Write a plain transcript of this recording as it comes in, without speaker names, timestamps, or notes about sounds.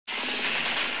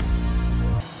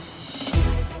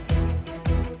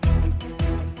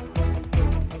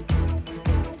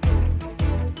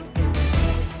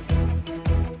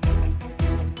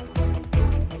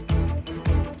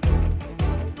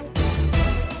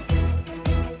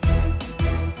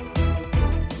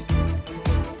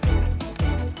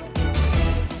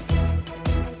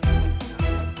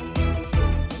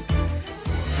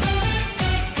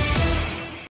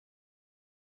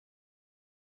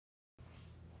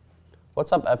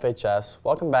What's up, FHS?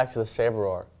 Welcome back to the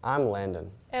Saber. I'm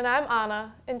Landon. And I'm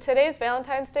Anna. In today's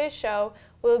Valentine's Day show,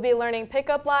 we'll be learning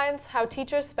pickup lines, how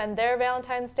teachers spend their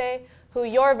Valentine's Day, who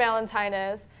your Valentine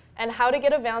is, and how to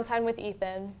get a Valentine with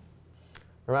Ethan.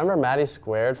 Remember Maddie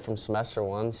Squared from Semester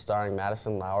 1 starring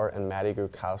Madison Lauer and Maddie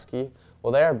Grukowski?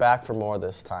 Well, they are back for more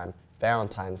this time,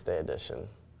 Valentine's Day edition.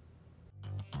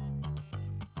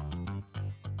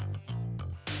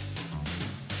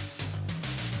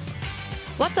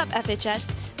 What's up,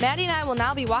 FHS? Maddie and I will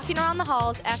now be walking around the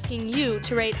halls asking you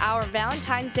to rate our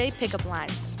Valentine's Day pickup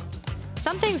lines.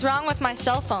 Something's wrong with my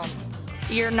cell phone.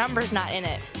 Your number's not in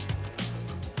it.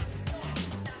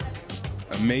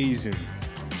 Amazing.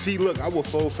 See, look, I will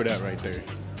fold for that right there.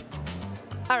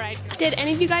 All right. Did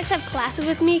any of you guys have classes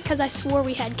with me? Because I swore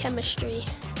we had chemistry.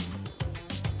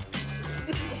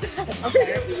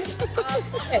 Okay.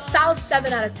 Solid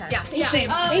 7 out of 10. Yeah. Same.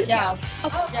 Yeah.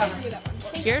 Okay.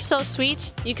 You're so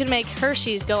sweet, you could make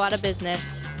Hershey's go out of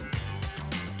business.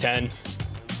 10.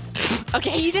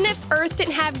 Okay. Even if Earth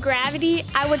didn't have gravity,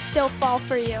 I would still fall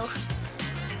for you.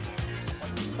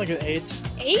 Like an 8.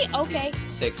 8? Okay.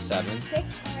 6, 7.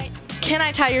 6? All right. Can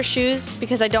I tie your shoes?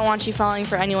 Because I don't want you falling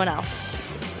for anyone else.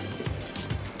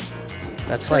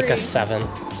 That's like a 7.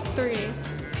 3.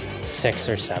 6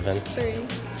 or 7. 3.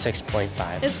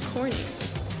 6.5. It's corny.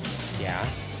 Yeah.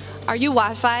 Are you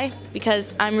Wi-Fi?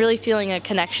 Because I'm really feeling a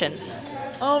connection.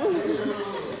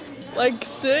 Like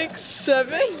 6,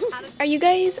 7. Are you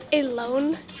guys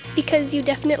alone? Because you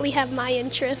definitely have my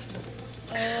interest.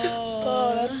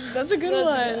 That's a good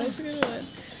one. That's a good one.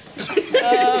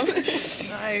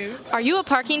 Nice. Are you a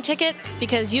parking ticket?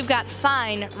 Because you've got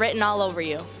fine written all over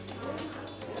you.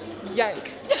 Yikes.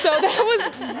 So that was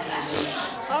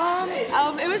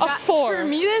it was A 4. For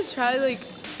me. That's probably like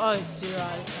a 0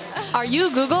 out of 10. Are you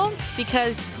Google?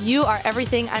 Because you are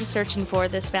everything I'm searching for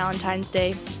this Valentine's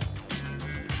Day.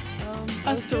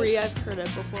 A 3. I've heard it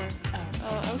before.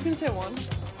 I was gonna say 1.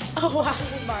 Oh, wow.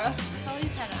 Mara. Probably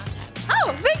 10 out of 10.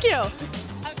 Oh, thank you.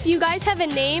 Do you guys have a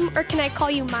name, or can I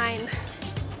call you mine?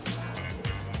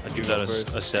 I'd give that a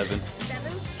 7. 7?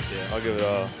 Yeah, I'll give it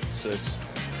a 6.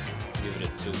 Give it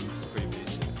a 2. It's pretty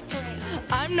basic.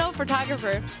 I'm no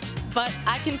photographer, but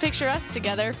I can picture us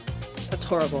together. That's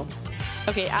horrible.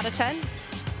 Okay, out of 10?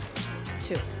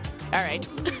 2. All right.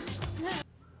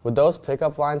 Would those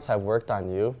pickup lines have worked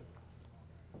on you?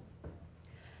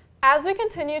 As we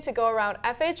continue to go around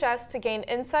FHS to gain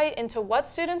insight into what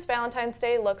students' Valentine's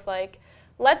Day looks like,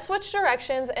 let's switch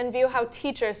directions and view how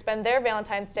teachers spend their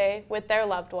Valentine's Day with their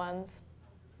loved ones.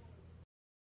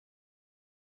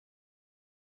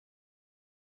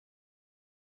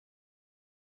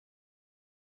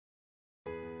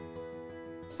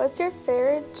 What's your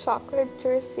favorite chocolate to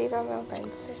receive on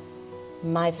Valentine's Day?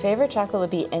 My favorite chocolate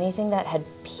would be anything that had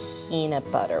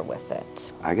peanut butter with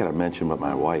it. I gotta mention about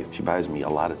my wife. She buys me a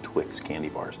lot of Twix candy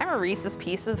bars. I'm a Reese's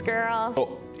Pieces girl.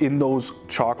 Oh, in those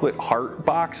chocolate heart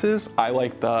boxes, I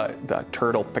like the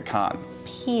turtle pecan.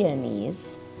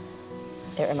 Peonies.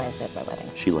 It reminds me of my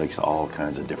wedding. She likes all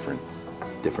kinds of different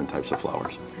types of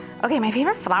flowers. Okay, my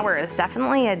favorite flower is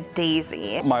definitely a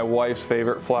daisy. My wife's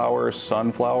favorite flower is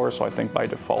sunflower, so I think by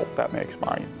default that makes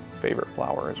my favorite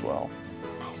flower as well.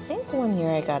 I think one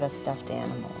year I got a stuffed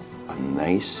animal. A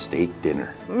nice steak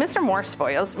dinner. Mr. Moore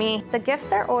spoils me. The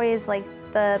gifts are always like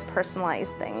the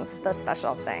personalized things, the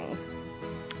special things.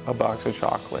 A box of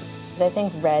chocolates. I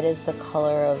think red is the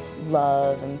color of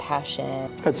love and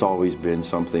passion. It's always been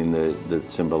something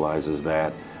that symbolizes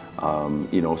that.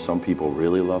 You know, some people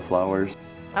really love flowers.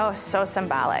 Oh, so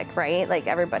symbolic, right? Like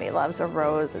everybody loves a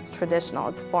rose. It's traditional,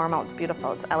 it's formal, it's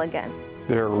beautiful, it's elegant.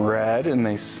 They're red and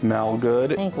they smell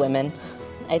good. I think women.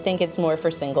 I think it's more for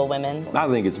single women. I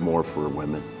think it's more for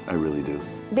women. I really do.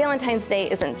 Valentine's Day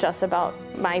isn't just about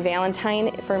my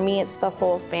Valentine. For me, it's the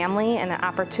whole family and an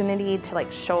opportunity to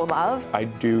like show love. I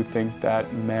do think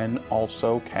that men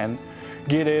also can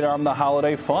get in on the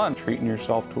holiday fun, treating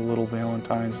yourself to a little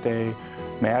Valentine's Day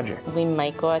magic. We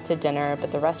might go out to dinner,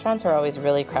 but the restaurants are always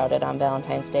really crowded on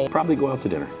Valentine's Day. Probably go out to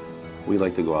dinner. We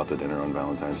like to go out to dinner on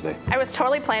Valentine's Day. I was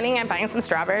totally planning on buying some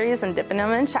strawberries and dipping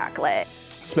them in chocolate.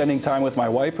 Spending time with my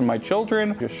wife and my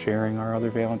children, just sharing our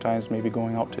other Valentines, maybe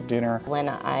going out to dinner. When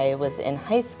I was in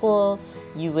high school,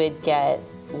 you would get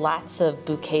lots of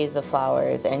bouquets of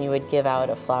flowers and you would give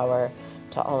out a flower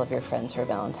to all of your friends for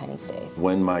Valentine's Day.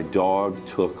 When my dog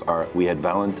took we had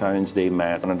Valentine's Day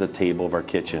mat on the table of our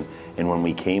kitchen, and when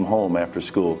we came home after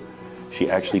school, she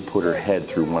actually put her head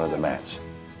through one of the mats.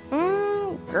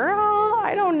 Girl,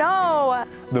 I don't know.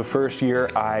 The first year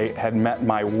I had met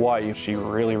my wife, she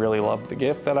really, really loved the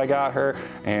gift that I got her,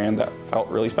 and that felt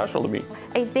really special to me.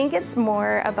 I think it's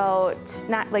more about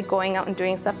not like going out and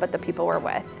doing stuff, but the people we're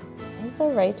with. I think the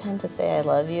right time to say I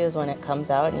love you is when it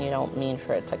comes out and you don't mean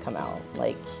for it to come out.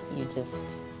 Like, you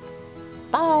just,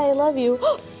 bye, I love you.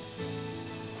 I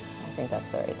think that's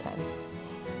the right time.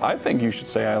 I think you should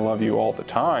say I love you all the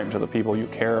time to the people you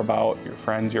care about, your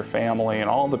friends, your family, and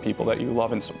all the people that you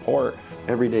love and support.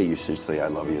 Every day you should say I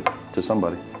love you to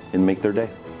somebody and make their day.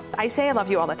 I say I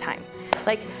love you all the time.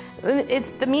 Like,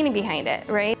 it's the meaning behind it,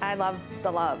 right? I love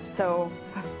the love, so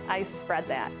I spread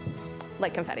that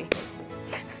like confetti.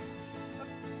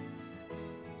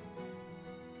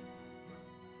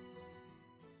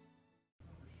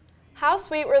 How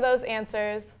sweet were those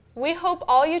answers? We hope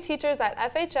all you teachers at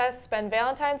FHS spend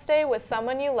Valentine's Day with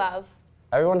someone you love.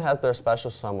 Everyone has their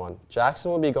special someone. Jackson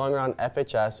will be going around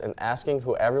FHS and asking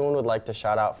who everyone would like to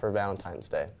shout out for Valentine's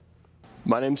Day.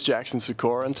 My name's Jackson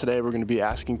Sikora, and today we're going to be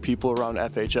asking people around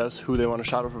FHS who they want to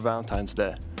shout out for Valentine's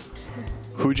Day.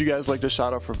 Who would you guys like to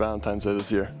shout out for Valentine's Day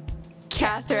this year?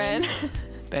 Catherine.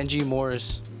 Benji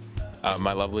Morris.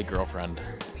 My lovely girlfriend.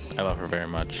 I love her very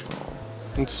much.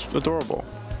 It's adorable.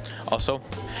 Also,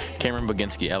 Cameron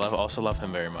Baginski. I also love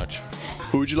him very much.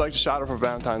 Who would you like to shout out for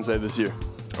Valentine's Day this year?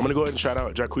 I'm going to go ahead and shout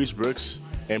out Jacquees Brooks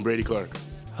and Brady Clark.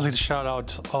 I'd like to shout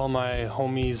out all my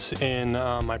homies in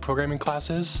my programming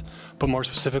classes, but more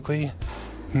specifically,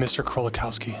 Mr.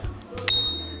 Krolikowski.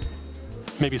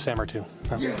 Maybe Saber too.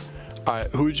 No. Yeah. All right,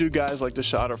 who would you guys like to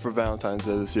shout out for Valentine's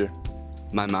Day this year?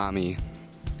 My mommy.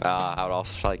 I would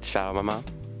also like to shout out my mom.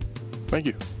 Thank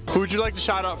you. Who would you like to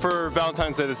shout out for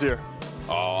Valentine's Day this year?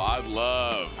 Oh, I'd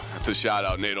love to shout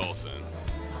out Nate Olson.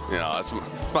 You know, that's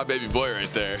my baby boy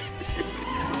right there.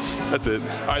 That's it.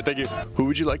 All right, thank you. Who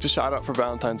would you like to shout out for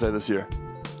Valentine's Day this year?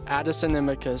 Addison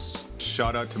Imicus.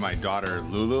 Shout out to my daughter,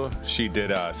 Lulu. She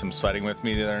did some sledding with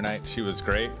me the other night. She was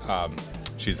great.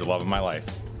 She's the love of my life.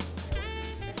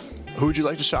 Who would you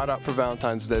like to shout out for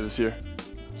Valentine's Day this year?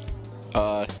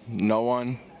 No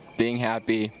one. Being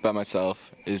happy by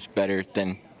myself is better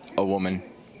than a woman.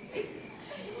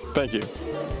 Thank you.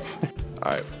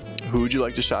 All right, who would you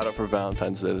like to shout out for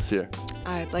Valentine's Day this year?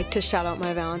 I'd like to shout out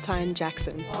my Valentine,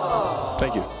 Jackson.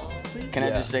 Thank you. Can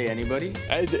I just say anybody?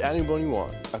 Anybody you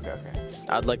want. Okay.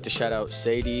 I'd like to shout out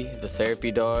Sadie, the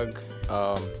therapy dog.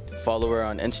 Follow her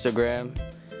on Instagram.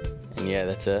 And yeah,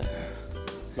 that's it.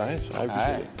 Nice, I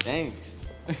appreciate it. Thanks.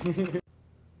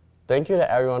 Thank you to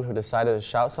everyone who decided to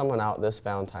shout someone out this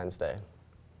Valentine's Day.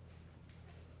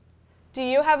 Do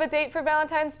you have a date for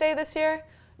Valentine's Day this year?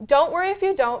 Don't worry if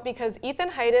you don't, because Ethan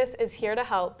Heides is here to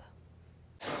help.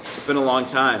 It's been a long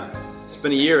time. It's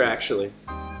been a year, actually.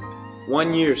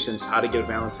 1 year since How to Get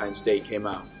Valentine's Day came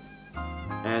out.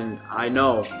 And I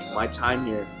know my time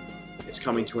here is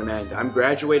coming to an end. I'm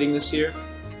graduating this year,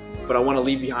 but I want to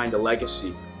leave behind a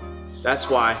legacy.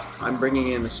 That's why I'm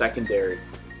bringing in a secondary.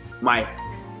 I'm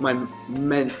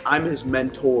his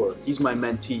mentor. He's my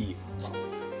mentee.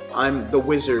 I'm the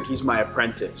wizard. He's my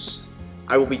apprentice.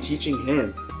 I will be teaching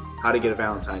him how to get a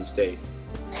Valentine's date.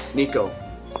 Nico,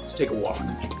 let's take a walk.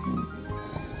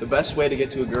 The best way to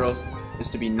get to a girl is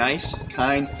to be nice,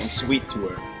 kind, and sweet to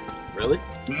her. Really?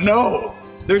 No!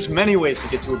 There's many ways to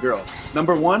get to a girl.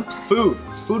 Number one, food.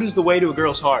 Food is the way to a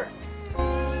girl's heart.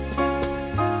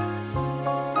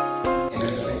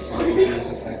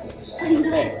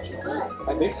 Hey,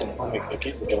 I make some homemade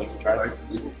cookies. Would you like to try some?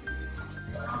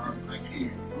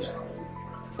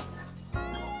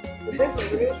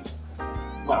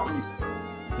 Well,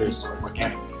 there's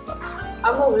organic.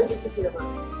 I'm allergic to peanut butter.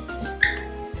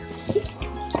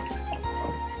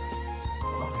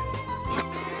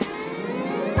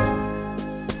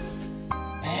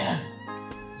 Man,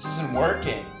 this isn't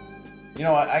working. You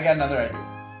know what? I got another idea.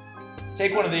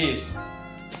 Take one of these.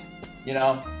 You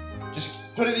know, just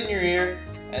put it in your ear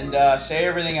and say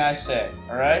everything I say.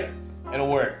 All right? It'll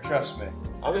work. Trust me.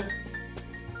 Okay.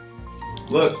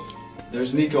 Look,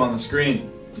 there's Nico on the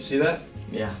screen. You see that?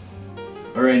 Yeah.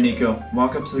 All right, Nico.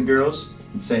 Walk up to the girls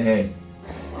and say hey.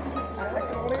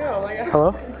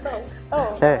 Hello?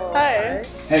 Oh. Hey. Hi.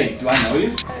 Hey, do I know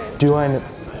you? Do I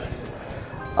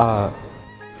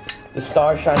The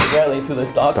stars shine brightly through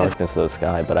the darkness darkness of the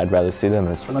sky, but I'd rather see them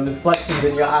as from the reflections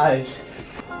in your eyes.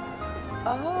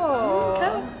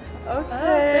 Oh.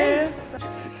 Okay. Thanks.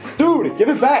 Dude, give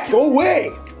it back. Go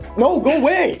away. No, go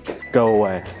away. Go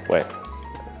away. Wait.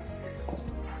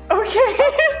 Okay.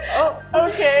 Oh,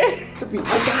 okay. I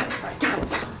got it.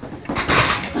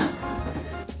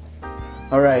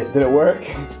 All right, did it work?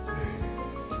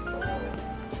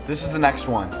 This is the next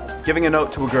one. Giving a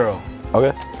note to a girl.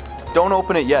 Okay. Don't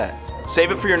open it yet.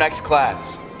 Save it for your next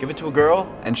class. Give it to a girl,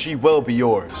 and she will be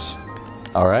yours.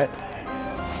 All right.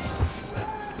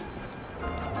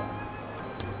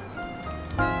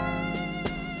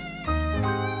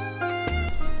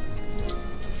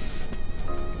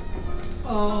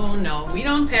 Oh no, we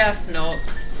don't pass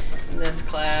notes in this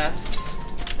class.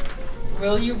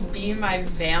 Will you be my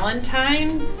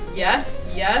Valentine? Yes,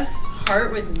 yes,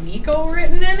 heart with Nico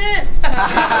written in it?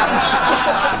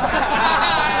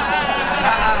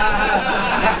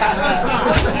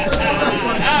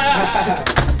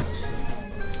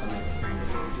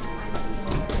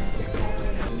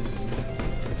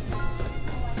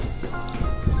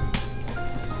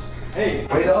 Hey,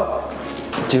 wait up.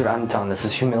 Dude, I'm done. This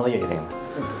is humiliating.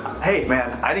 Hey,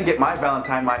 man, I didn't get my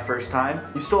Valentine my first time.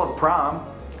 You still have prom.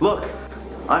 Look,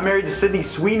 I'm married to Sydney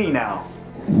Sweeney now.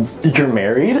 You're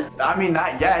married? I mean,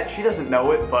 not yet. She doesn't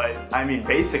know it, but I mean,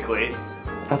 basically.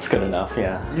 That's good enough,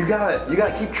 yeah. You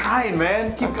gotta keep trying,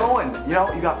 man. Keep going. You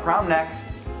know, you got prom next.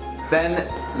 Then,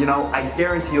 you know, I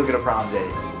guarantee you'll get a prom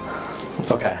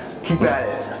date. Okay. Keep at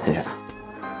it. Yeah.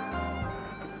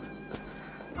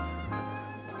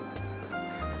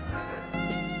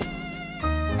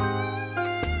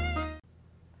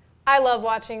 I love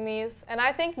watching these, and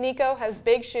I think Nico has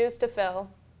big shoes to fill.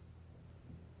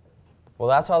 Well,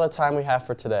 that's all the time we have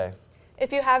for today.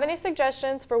 If you have any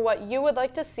suggestions for what you would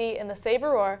like to see in the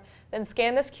Saber Roar, then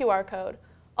scan this QR code.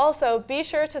 Also, be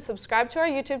sure to subscribe to our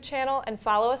YouTube channel and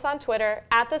follow us on Twitter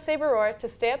 @TheSaberRoar to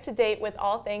stay up to date with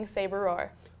all things Saber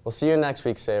Roar. We'll see you next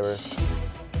week, Sabers.